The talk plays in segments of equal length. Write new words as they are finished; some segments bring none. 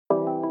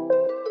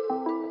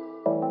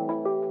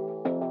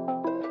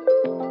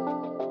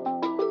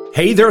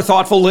Hey there,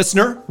 thoughtful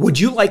listener. Would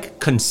you like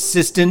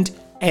consistent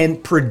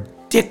and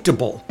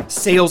predictable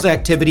sales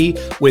activity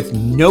with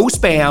no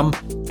spam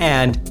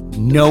and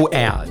no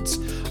ads?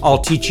 I'll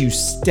teach you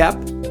step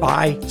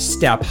by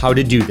step how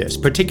to do this,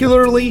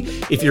 particularly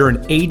if you're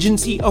an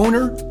agency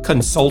owner,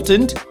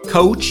 consultant,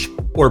 coach,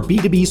 or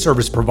B2B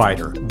service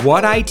provider.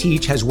 What I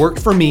teach has worked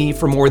for me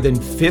for more than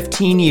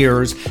 15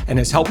 years and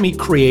has helped me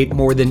create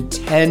more than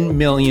 $10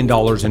 million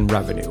in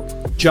revenue.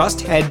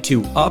 Just head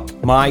to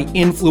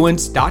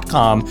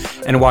upmyinfluence.com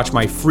and watch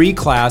my free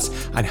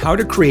class on how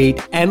to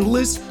create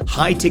endless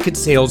high-ticket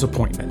sales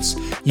appointments.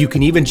 You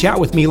can even chat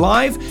with me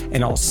live,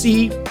 and I'll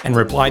see and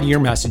reply to your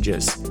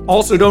messages.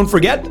 Also, don't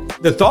forget,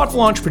 the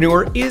Thoughtful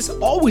Entrepreneur is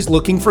always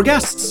looking for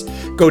guests.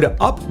 Go to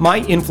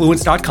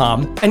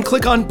upmyinfluence.com and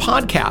click on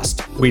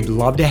podcast. We'd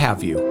love to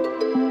have you.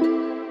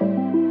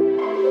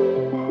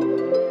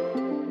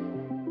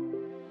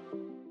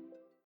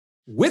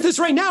 With us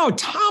right now,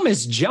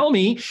 Thomas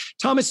Gelmi.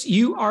 Thomas,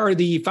 you are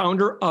the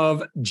founder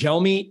of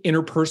Gelmi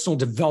Interpersonal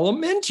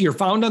Development. You're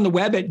found on the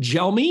web at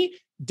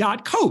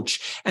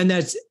gelmi.coach, and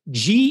that's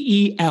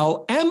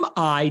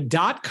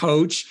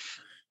GELMI.coach.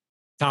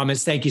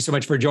 Thomas, thank you so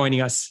much for joining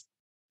us.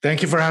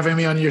 Thank you for having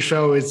me on your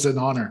show. It's an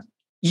honor.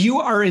 You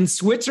are in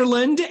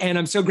Switzerland, and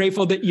I'm so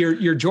grateful that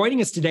you're joining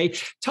us today.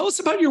 Tell us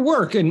about your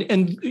work and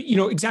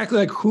exactly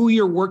like who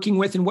you're working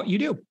with and what you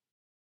do.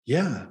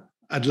 Yeah.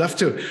 I'd love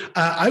to.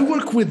 I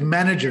work with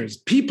managers,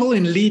 people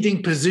in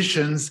leading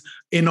positions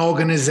in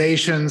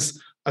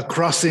organizations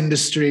across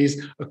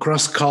industries,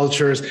 across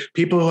cultures,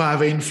 people who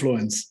have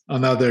influence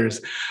on others,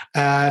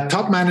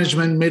 top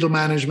management, middle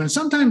management,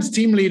 sometimes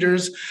team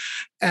leaders.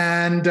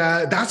 And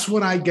that's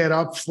what I get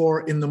up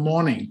for in the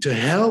morning, to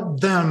help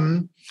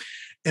them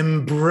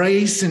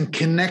embrace and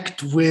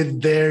connect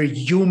with their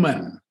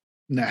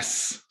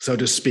humanness, so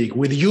to speak,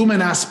 with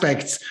human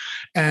aspects,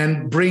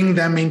 and bring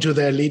them into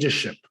their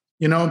leadership.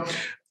 You know,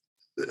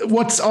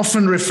 what's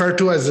often referred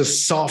to as a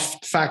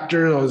soft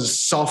factor or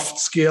soft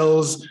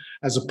skills,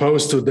 as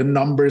opposed to the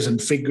numbers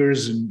and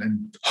figures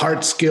and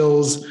hard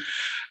skills.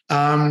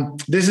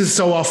 This is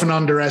so often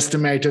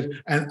underestimated.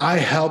 And I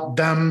help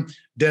them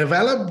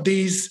develop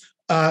these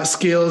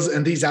skills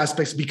and these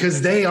aspects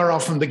because they are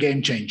often the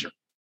game changer.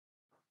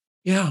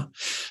 Yeah.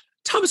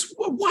 Thomas,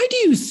 why do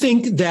you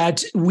think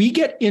that we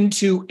get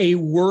into a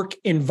work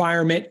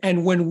environment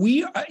and when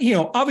we,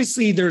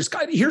 obviously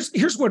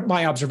here's what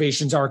my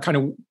observations are kind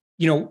of,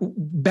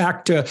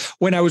 back to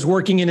when I was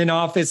working in an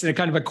office in a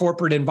kind of a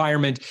corporate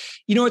environment,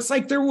 it's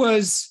like there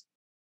was,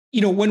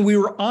 when we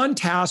were on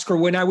task or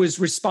when I was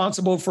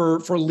responsible for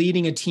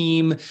leading a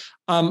team,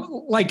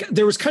 like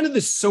there was kind of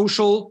the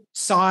social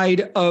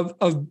side of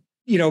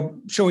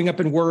showing up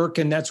in work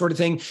and that sort of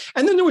thing.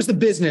 And then there was the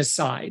business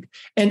side.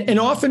 And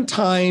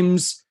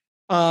oftentimes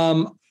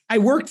I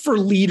worked for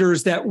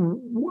leaders that,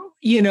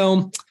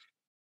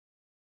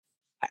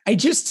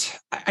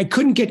 I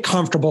couldn't get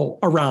comfortable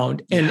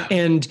around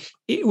and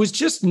it was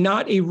just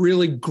not a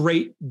really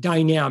great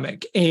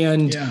dynamic.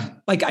 And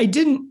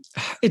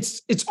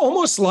it's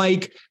almost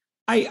like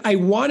I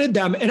wanted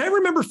them. And I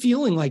remember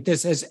feeling like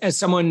this as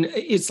someone,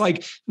 it's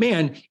like,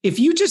 man, if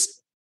you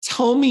just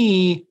tell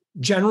me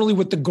generally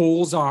what the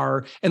goals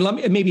are, and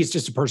maybe it's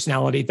just a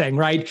personality thing,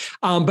 right?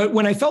 But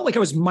when I felt like I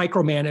was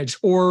micromanaged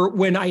or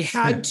when I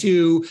had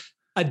to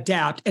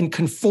adapt and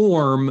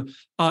conform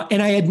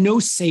and I had no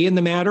say in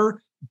the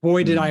matter,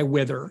 boy, did I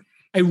wither.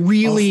 It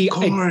completely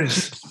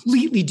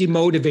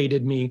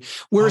demotivated me.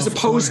 Whereas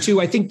opposed to,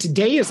 I think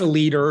today as a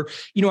leader,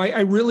 I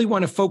really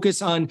want to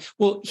focus on,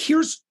 well,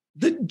 here's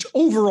the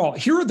overall,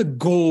 here are the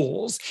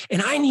goals,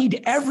 and I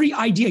need every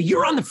idea.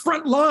 You're on the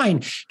front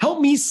line.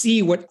 Help me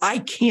see what I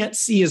can't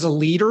see as a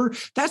leader.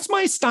 That's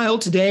my style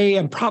today.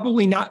 I'm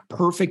probably not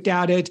perfect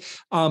at it.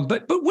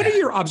 But what are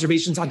your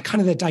observations on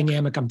kind of the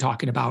dynamic I'm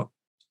talking about?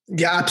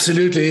 Yeah,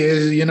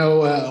 absolutely.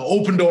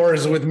 Open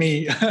doors with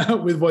me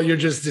with what you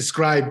just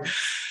described.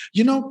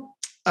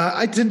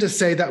 I tend to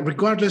say that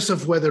regardless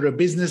of whether a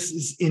business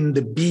is in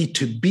the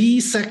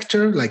B2B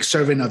sector, like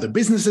serving other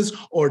businesses,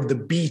 or the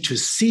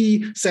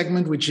B2C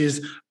segment, which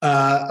is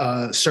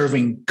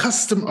serving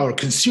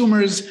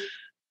consumers,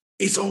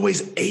 it's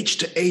always H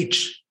to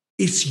H.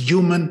 It's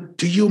human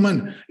to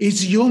human.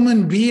 It's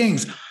human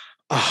beings.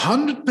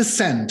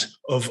 100%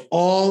 of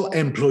all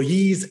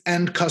employees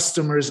and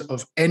customers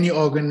of any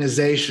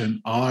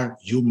organization are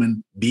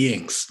human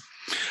beings.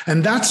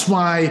 And that's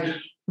why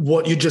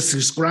what you just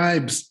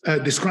described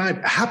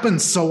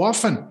happens so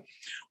often.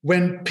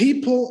 When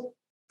people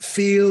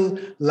feel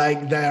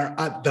like they're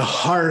at the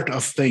heart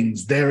of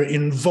things, they're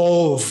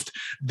involved,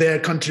 their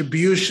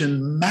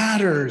contribution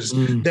matters,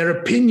 their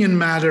opinion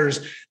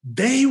matters,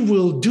 they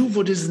will do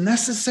what is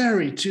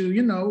necessary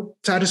to,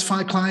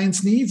 satisfy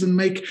clients' needs and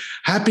make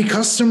happy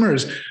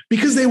customers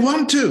because they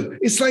want to.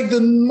 It's like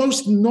the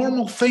most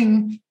normal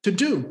thing to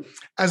do,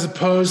 as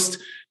opposed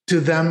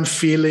to them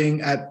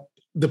feeling at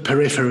the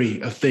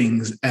periphery of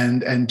things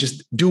and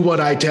just do what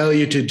I tell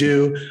you to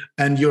do,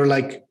 and you're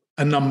like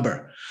a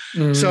number.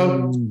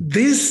 So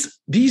Mm.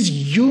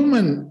 these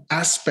human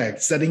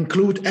aspects that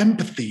include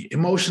empathy,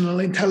 emotional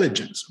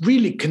intelligence,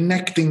 really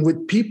connecting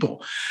with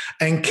people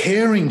and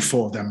caring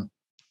for them,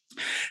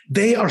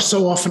 they are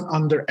so often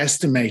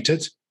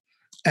underestimated,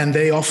 and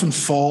they often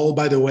fall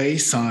by the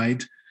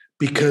wayside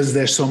because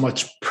there's so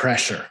much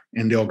pressure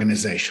in the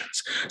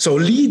organizations. So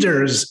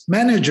leaders,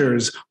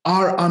 managers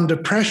are under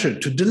pressure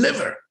to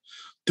deliver,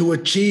 to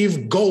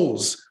achieve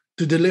goals,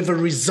 to deliver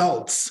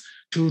results,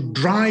 to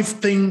drive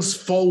things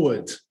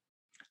forward.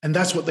 And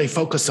that's what they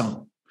focus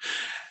on.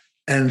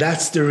 And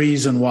that's the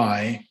reason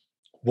why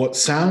what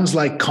sounds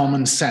like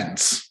common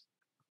sense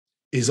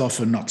is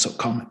often not so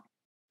common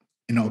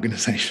in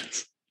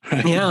organizations.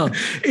 Right? Yeah.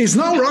 It's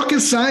not rocket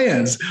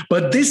science,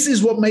 but this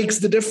is what makes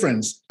the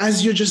difference.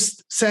 As you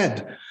just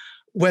said,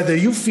 whether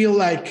you feel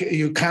like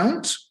you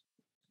count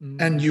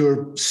and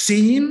you're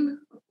seen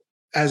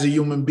as a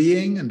human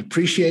being and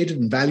appreciated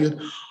and valued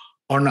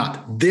or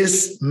not,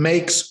 this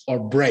makes or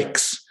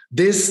breaks.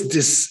 This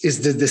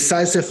is the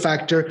decisive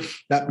factor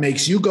that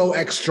makes you go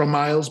extra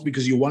miles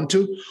because you want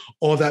to,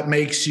 or that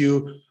makes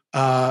you,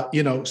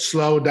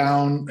 slow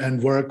down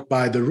and work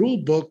by the rule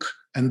book,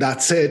 and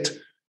that's it.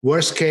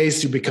 Worst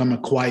case, you become a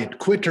quiet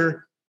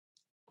quitter.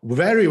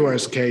 Very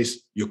worst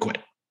case, you quit.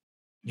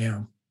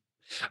 Yeah.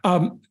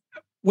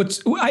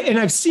 And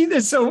I've seen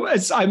this, so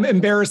I'm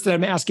embarrassed that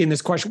I'm asking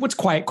this question. What's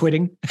quiet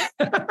quitting?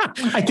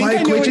 I think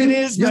I know what it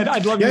is, but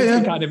I'd love to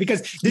speak on it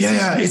because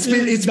it's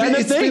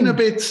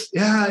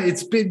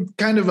been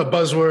kind of a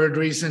buzzword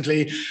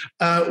recently.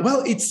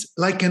 It's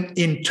like an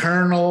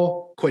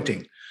internal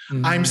quitting.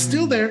 I'm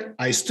still there.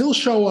 I still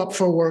show up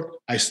for work.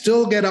 I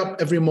still get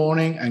up every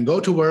morning and go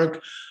to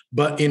work,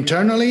 but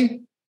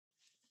internally,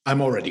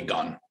 I'm already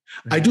gone.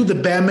 I do the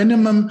bare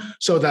minimum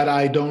so that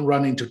I don't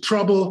run into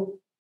trouble.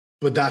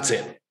 But that's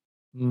it.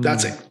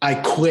 That's it. I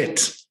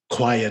quit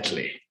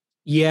quietly.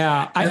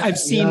 Yeah. I've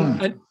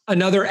seen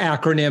another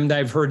acronym that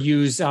I've heard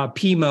use,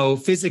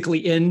 PMO, physically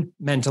in,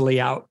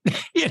 mentally out.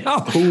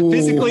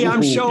 Physically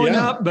I'm showing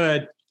up,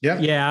 but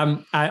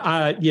I'm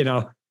not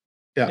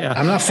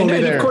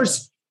fully there. And of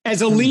course,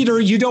 as a leader,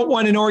 you don't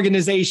want an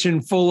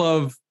organization full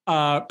of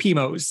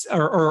PMOs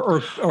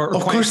or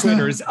quiet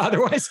quitters.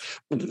 Otherwise,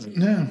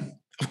 no.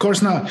 Of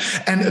course not.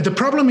 And the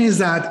problem is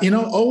that,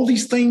 all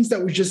these things that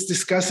we're just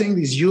discussing,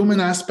 these human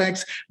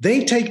aspects,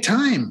 they take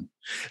time.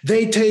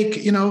 They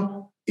take,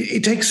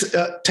 it takes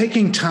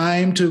taking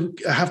time to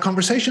have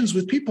conversations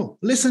with people,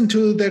 listen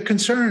to their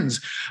concerns,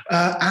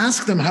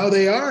 ask them how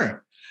they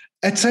are,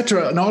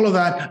 etc., and all of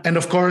that. And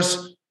of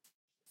course,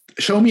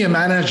 show me a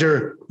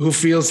manager who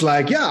feels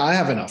like, I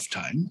have enough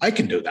time. I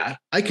can do that.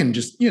 I can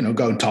just,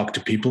 go and talk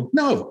to people.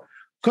 No,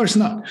 of course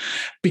not.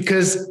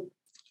 Because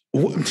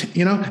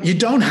you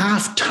don't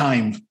have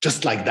time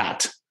just like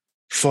that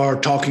for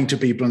talking to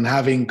people and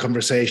having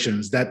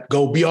conversations that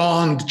go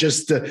beyond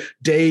just the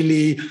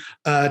daily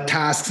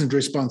tasks and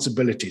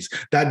responsibilities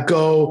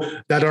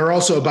that are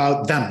also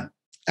about them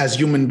as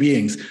human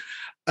beings.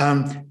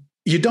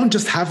 You don't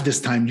just have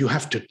this time, you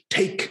have to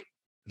take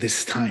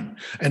this time.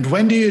 And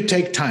when do you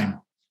take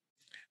time?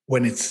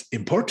 When it's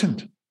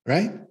important,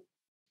 right?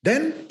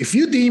 Then if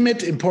you deem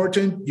it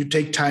important, you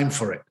take time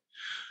for it.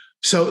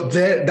 So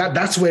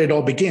that's where it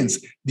all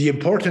begins. The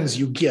importance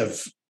you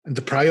give and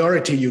the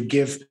priority you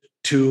give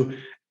to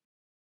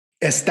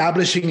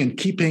establishing and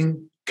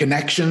keeping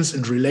connections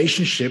and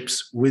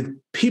relationships with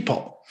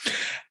people.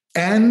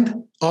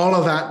 And all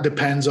of that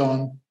depends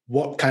on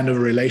what kind of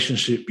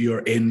relationship you're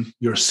in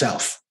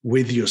yourself,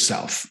 with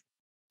yourself,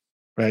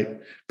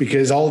 right?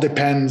 Because all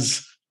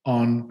depends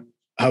on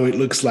how it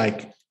looks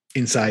like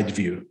inside of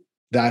you.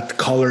 That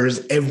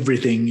colors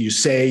everything you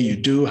say, you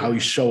do, how you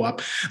show up.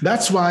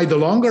 That's why the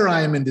longer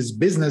I am in this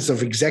business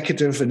of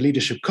executive and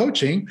leadership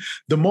coaching,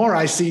 the more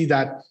I see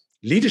that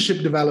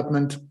leadership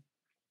development,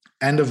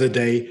 end of the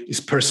day, is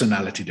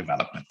personality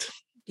development.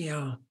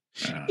 Yeah.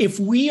 If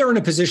we are in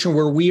a position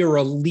where we are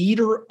a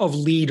leader of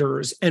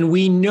leaders and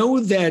we know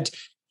that,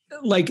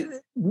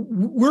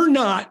 we're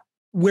not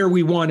where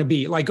we want to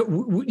be,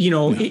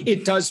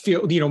 it does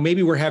feel,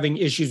 maybe we're having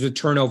issues with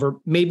turnover,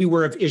 maybe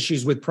we're having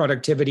issues with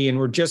productivity, and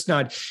we're just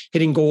not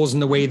hitting goals in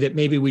the way that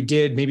maybe we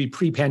did, maybe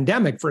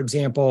pre-pandemic, for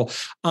example.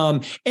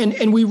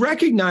 And we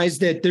recognize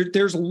that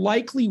there's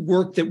likely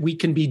work that we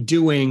can be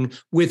doing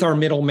with our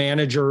middle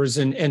managers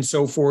and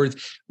so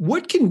forth.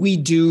 What can we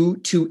do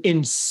to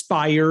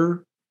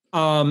inspire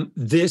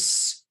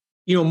this,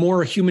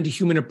 more human to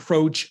human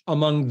approach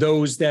among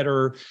those that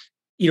are,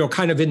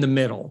 kind of in the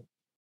middle?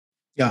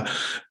 Yeah.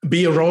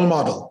 Be a role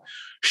model.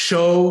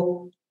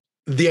 Show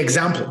the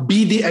example.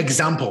 Be the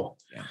example.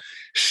 Yeah.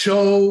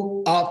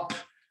 Show up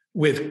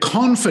with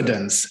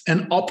confidence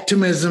and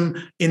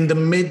optimism in the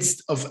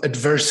midst of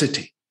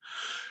adversity.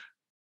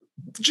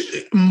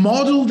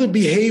 Model the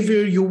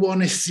behavior you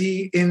want to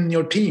see in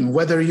your team,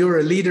 whether you're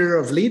a leader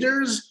of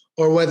leaders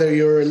or whether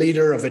you're a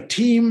leader of a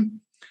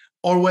team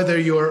or whether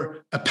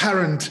you're a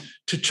parent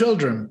to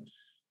children.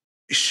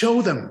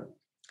 Show them.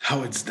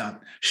 how it's done.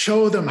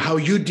 Show them how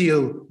you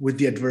deal with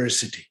the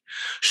adversity.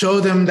 Show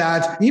them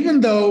that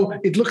even though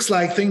it looks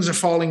like things are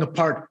falling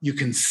apart, you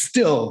can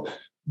still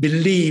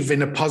believe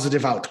in a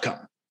positive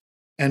outcome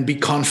and be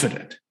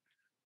confident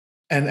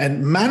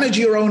and manage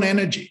your own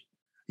energy,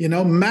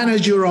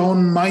 manage your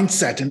own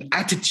mindset and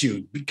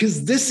attitude,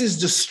 because this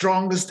is the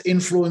strongest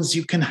influence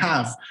you can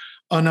have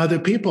on other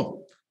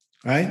people,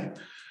 right?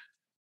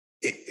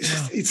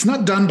 It's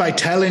not done by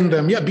telling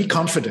them, be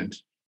confident.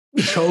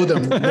 Show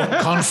them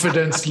what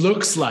confidence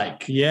looks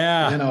like.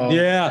 Yeah.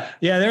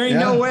 There ain't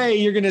no way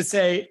you're going to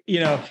say,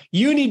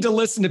 you need to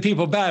listen to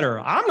people better.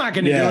 I'm not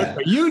going to do it,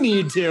 but you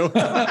need to.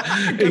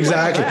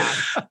 Exactly.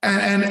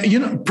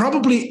 And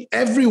probably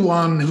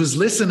everyone who's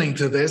listening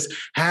to this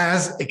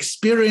has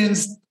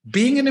experienced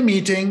being in a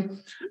meeting,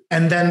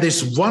 and then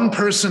this one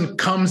person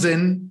comes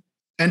in,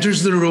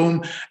 enters the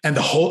room, and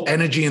the whole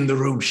energy in the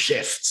room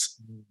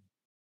shifts.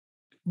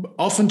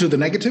 Often to the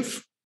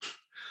negative,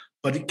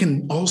 but it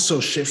can also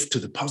shift to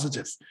the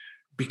positive,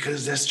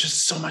 because there's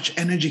just so much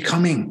energy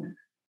coming,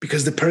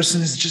 because the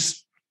person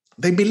is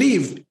they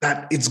believe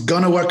that it's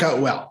going to work out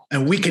well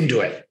and we can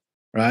do it,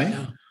 right?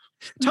 Yeah.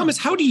 Thomas,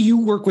 how do you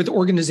work with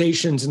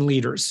organizations and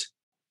leaders?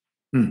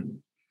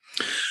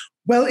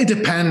 Well, it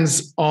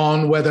depends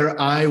on whether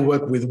I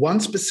work with one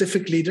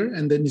specific leader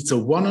and then it's a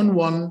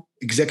one-on-one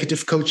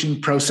executive coaching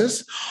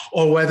process,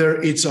 or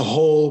whether it's a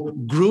whole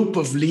group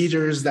of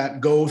leaders that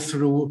go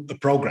through a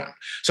program.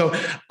 So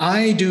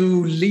I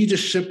do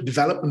leadership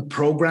development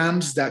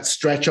programs that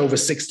stretch over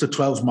 6 to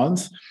 12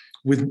 months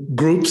with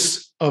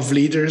groups of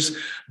leaders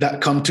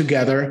that come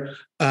together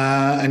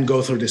and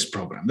go through this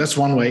program. That's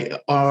one way,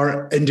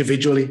 or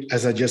individually,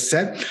 as I just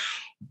said.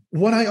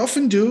 What I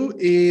often do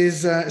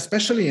is,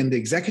 especially in the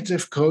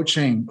executive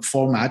coaching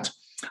format,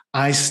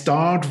 I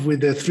start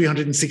with a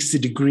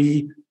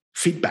 360-degree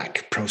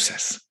feedback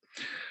process,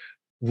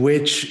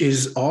 which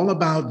is all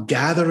about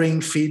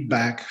gathering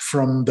feedback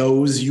from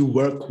those you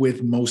work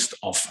with most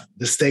often,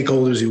 the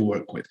stakeholders you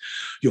work with,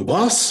 your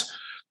boss,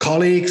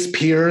 colleagues,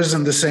 peers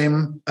on the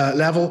same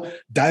level,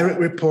 direct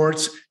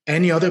reports,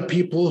 any other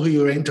people who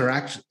you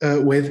interact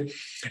with.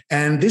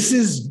 And this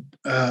is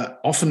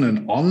often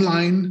an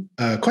online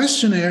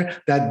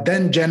questionnaire that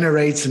then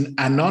generates an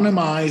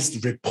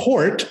anonymized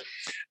report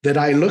that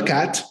I look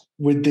at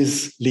with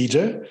this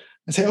leader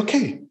and say,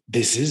 okay,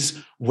 this is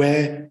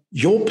where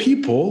your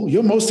people,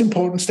 your most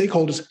important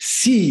stakeholders,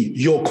 see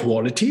your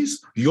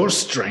qualities, your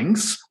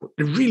strengths, what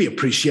they really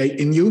appreciate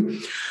in you.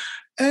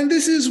 And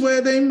this is where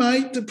they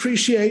might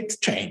appreciate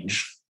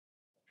change.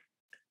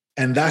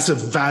 And that's a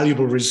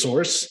valuable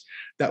resource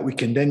that we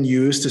can then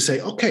use to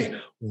say, okay,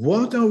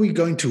 what are we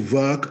going to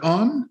work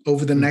on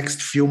over the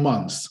next few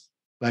months?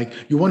 Like,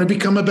 you want to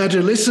become a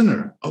better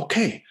listener.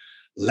 Okay,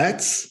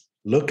 let's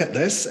look at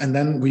this. And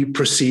then we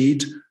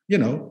proceed,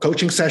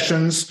 coaching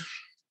sessions,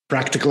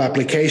 practical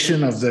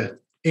application of the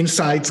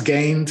insights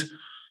gained,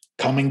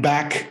 coming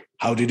back,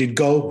 how did it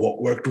go,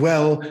 what worked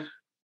well,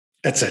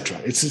 etc.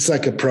 It's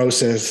like a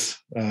process,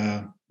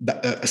 a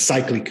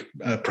cyclic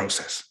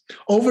process.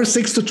 Over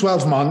 6 to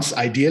 12 months,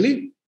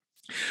 ideally,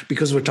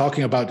 because we're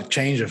talking about a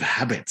change of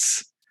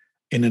habits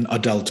in an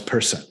adult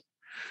person.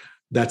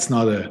 That's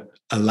not a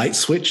light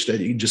switch that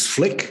you just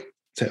flick,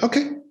 say,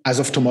 okay, as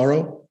of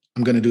tomorrow,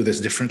 I'm going to do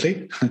this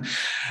differently.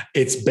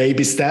 It's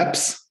baby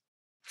steps,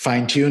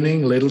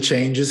 fine-tuning, little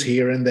changes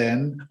here and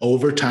then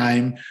over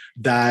time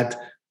that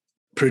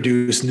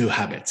produce new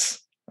habits,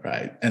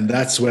 right? And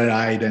that's where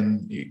I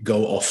then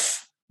go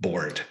off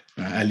board.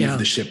 I leave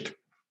the ship.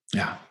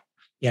 Yeah.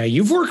 Yeah,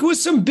 you've worked with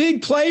some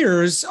big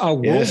players,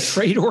 World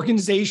Trade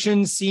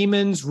Organization,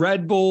 Siemens,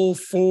 Red Bull,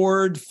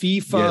 Ford,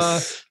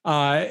 FIFA.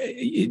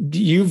 Yes.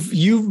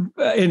 You've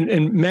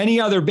and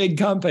many other big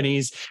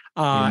companies.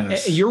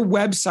 Your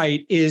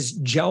website is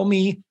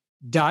Gelmi.coach,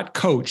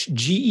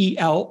 GELMI.coach.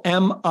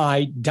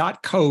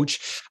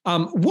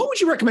 What would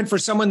you recommend for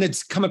someone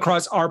that's come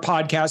across our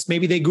podcast?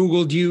 Maybe they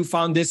Googled you,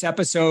 found this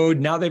episode.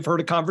 Now they've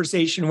heard a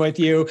conversation with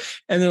you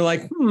and they're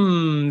like,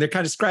 they're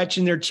kind of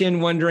scratching their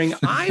chin, wondering,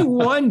 I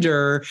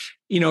wonder,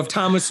 if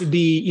Thomas would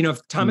be,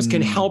 if Thomas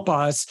can help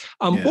us.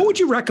 What would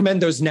you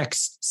recommend those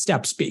next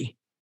steps be?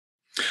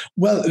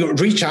 Well,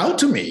 reach out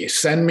to me,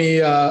 send me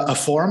a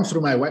form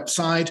through my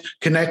website,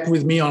 connect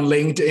with me on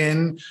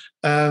LinkedIn,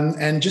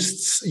 and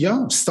just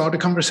start a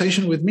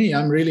conversation with me.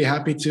 I'm really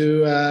happy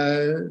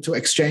to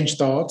exchange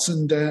thoughts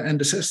and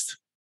assist.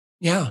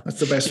 Yeah, that's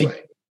the best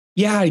way.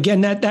 Yeah,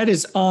 again, that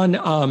is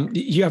on,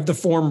 you have the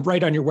form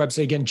right on your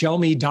website. Again,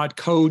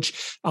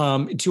 Gelmi.coach.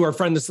 To our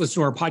friend that's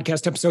listening to our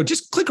podcast episode,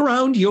 just click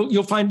around.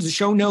 You'll find the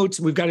show notes.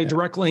 We've got a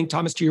direct link,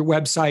 Thomas, to your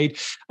website.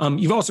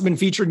 You've also been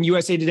featured in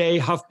USA Today,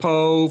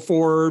 HuffPo,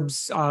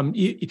 Forbes.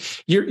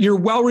 You're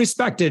well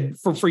respected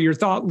for your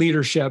thought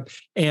leadership.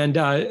 And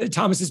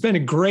Thomas, it's been a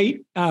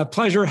great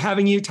pleasure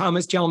having you.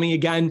 Thomas Gelmi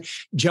again,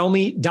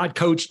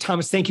 Gelmi.coach.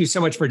 Thomas, thank you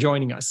so much for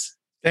joining us.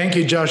 Thank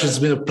you, Josh. It's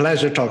been a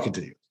pleasure talking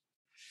to you.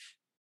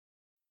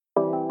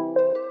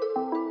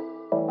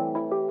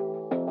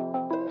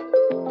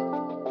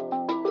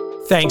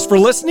 Thanks for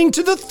listening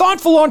to the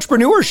Thoughtful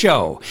Entrepreneur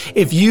Show.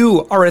 If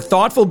you are a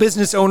thoughtful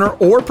business owner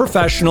or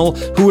professional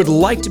who would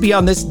like to be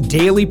on this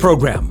daily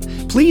program,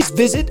 please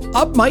visit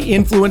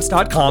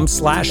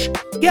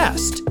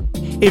upmyinfluence.com/guest.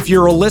 If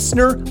you're a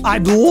listener,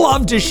 I'd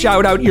love to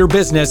shout out your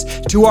business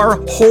to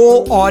our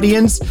whole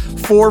audience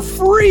for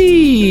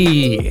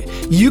free.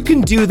 You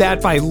can do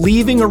that by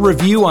leaving a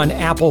review on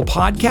Apple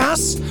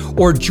Podcasts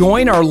or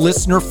join our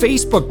listener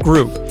Facebook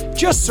group.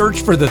 Just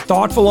search for The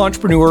Thoughtful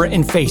Entrepreneur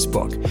in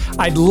Facebook.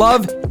 I'd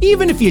love,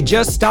 even if you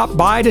just stop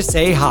by to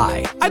say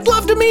hi, I'd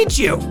love to meet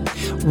you.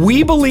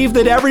 We believe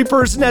that every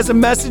person has a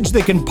message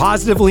that can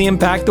positively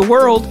impact the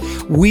world.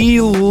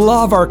 We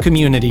love our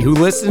community who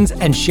listens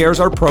and shares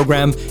our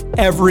program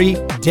every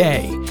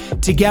day.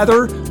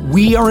 Together,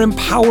 we are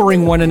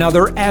empowering one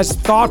another as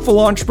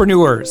thoughtful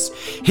entrepreneurs.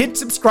 Hit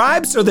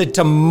subscribe so that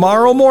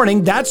tomorrow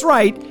morning, that's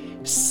right,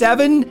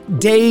 7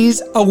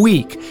 days a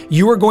week,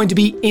 you are going to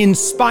be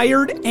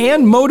inspired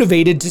and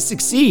motivated to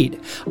succeed.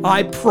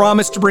 I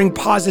promise to bring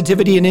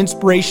positivity and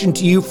inspiration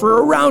to you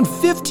for around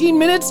 15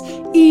 minutes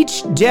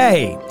each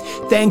day.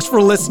 Thanks for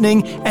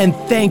listening, and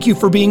thank you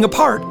for being a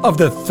part of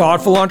the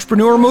Thoughtful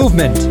Entrepreneur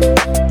movement.